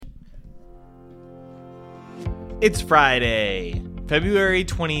It's Friday, February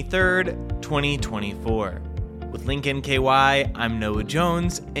 23rd, 2024. With Link NKY, I'm Noah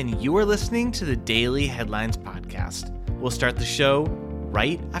Jones, and you are listening to the Daily Headlines Podcast. We'll start the show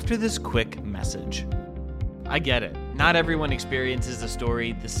right after this quick message. I get it. Not everyone experiences a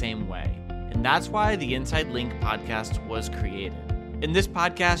story the same way, and that's why the Inside Link podcast was created. In this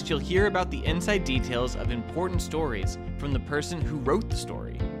podcast, you'll hear about the inside details of important stories from the person who wrote the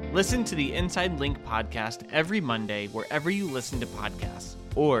story. Listen to the Inside Link podcast every Monday wherever you listen to podcasts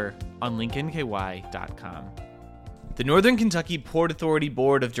or on linknky.com. The Northern Kentucky Port Authority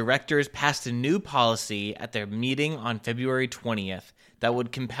Board of Directors passed a new policy at their meeting on February 20th that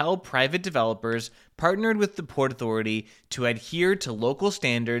would compel private developers partnered with the Port Authority to adhere to local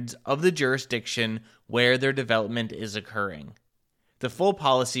standards of the jurisdiction where their development is occurring. The full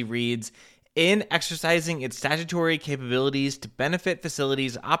policy reads, "In exercising its statutory capabilities to benefit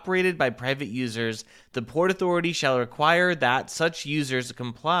facilities operated by private users, the Port Authority shall require that such users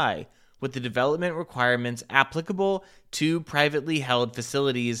comply with the development requirements applicable to privately held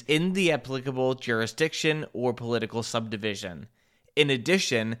facilities in the applicable jurisdiction or political subdivision. In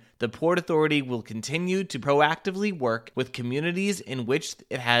addition, the Port Authority will continue to proactively work with communities in which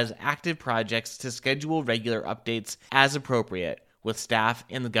it has active projects to schedule regular updates as appropriate with staff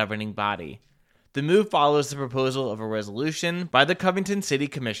and the governing body." The move follows the proposal of a resolution by the Covington City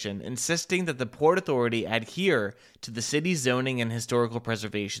Commission insisting that the Port Authority adhere to the city's zoning and historical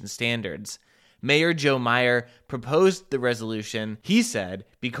preservation standards. Mayor Joe Meyer proposed the resolution, he said,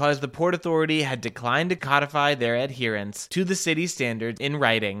 because the Port Authority had declined to codify their adherence to the city's standards in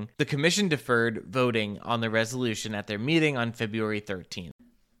writing. The commission deferred voting on the resolution at their meeting on February 13th.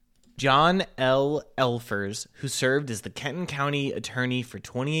 John L. Elfers, who served as the Kenton County Attorney for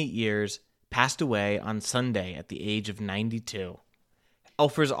 28 years, passed away on Sunday at the age of 92.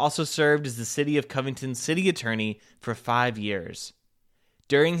 Elfers also served as the City of Covington's City Attorney for 5 years.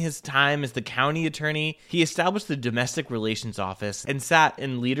 During his time as the county attorney, he established the Domestic Relations Office and sat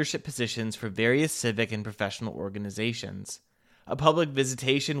in leadership positions for various civic and professional organizations. A public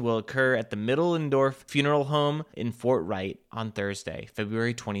visitation will occur at the Middlendorf Funeral Home in Fort Wright on Thursday,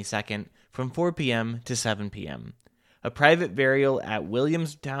 February 22nd, from 4 p.m. to 7 p.m. A private burial at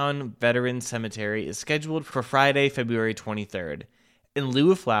Williamstown Veterans Cemetery is scheduled for Friday, February 23rd. In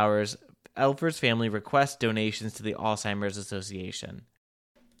lieu of flowers, Elfers' family requests donations to the Alzheimer's Association.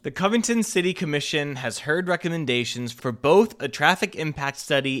 The Covington City Commission has heard recommendations for both a traffic impact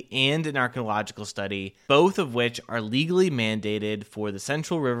study and an archaeological study, both of which are legally mandated for the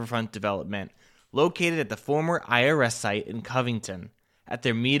Central Riverfront development located at the former IRS site in Covington. At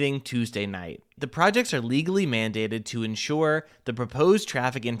their meeting Tuesday night. The projects are legally mandated to ensure the proposed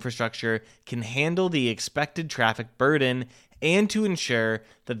traffic infrastructure can handle the expected traffic burden and to ensure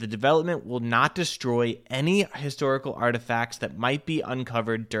that the development will not destroy any historical artifacts that might be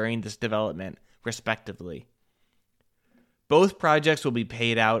uncovered during this development, respectively. Both projects will be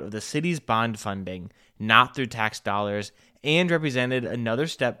paid out of the city's bond funding, not through tax dollars, and represented another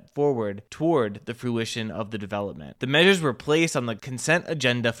step forward toward the fruition of the development. The measures were placed on the consent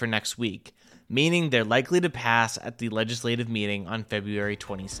agenda for next week, meaning they're likely to pass at the legislative meeting on February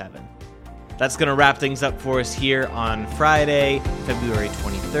 27. That's going to wrap things up for us here on Friday, February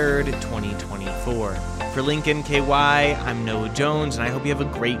 23rd, 2024. For Link NKY, I'm Noah Jones, and I hope you have a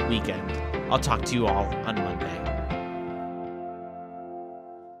great weekend. I'll talk to you all on Monday.